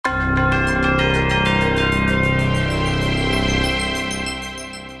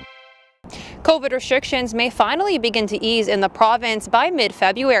COVID restrictions may finally begin to ease in the province by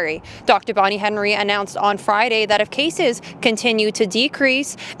mid-February. Dr. Bonnie Henry announced on Friday that if cases continue to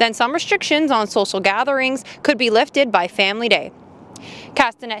decrease, then some restrictions on social gatherings could be lifted by Family Day.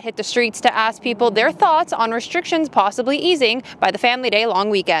 Castanet hit the streets to ask people their thoughts on restrictions possibly easing by the Family Day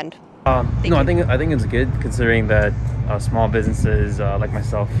long weekend. I think it's good considering that small businesses like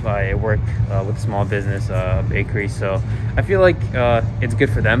myself, I work with a small business, bakery, so I feel like it's good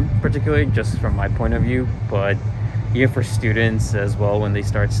for them, particularly just from my point of view, but even for students as well, when they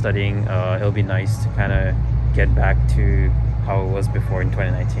start studying, it'll be nice to kind of get back to how it was before in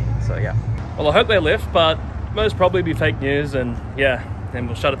 2019, so yeah. Well, I hope they lift, but most probably be fake news, and yeah, then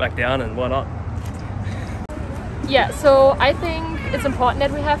we'll shut it back down, and why not? Yeah, so I think it's important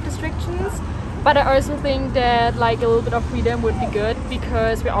that we have restrictions, but I also think that like a little bit of freedom would be good,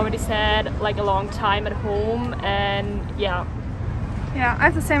 because we already sat like a long time at home, and yeah. Yeah, I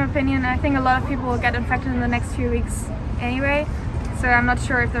have the same opinion. I think a lot of people will get infected in the next few weeks anyway, so I'm not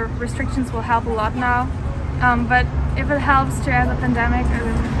sure if the restrictions will help a lot now. But if it helps to end the pandemic,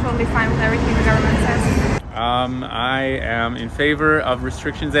 I'm totally fine with everything the government says. I am in favor of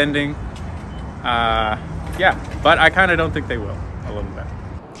restrictions ending. Yeah, but I kind of don't think they will a little bit.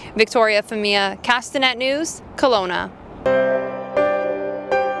 Victoria Famia, Castanet News, Kelowna.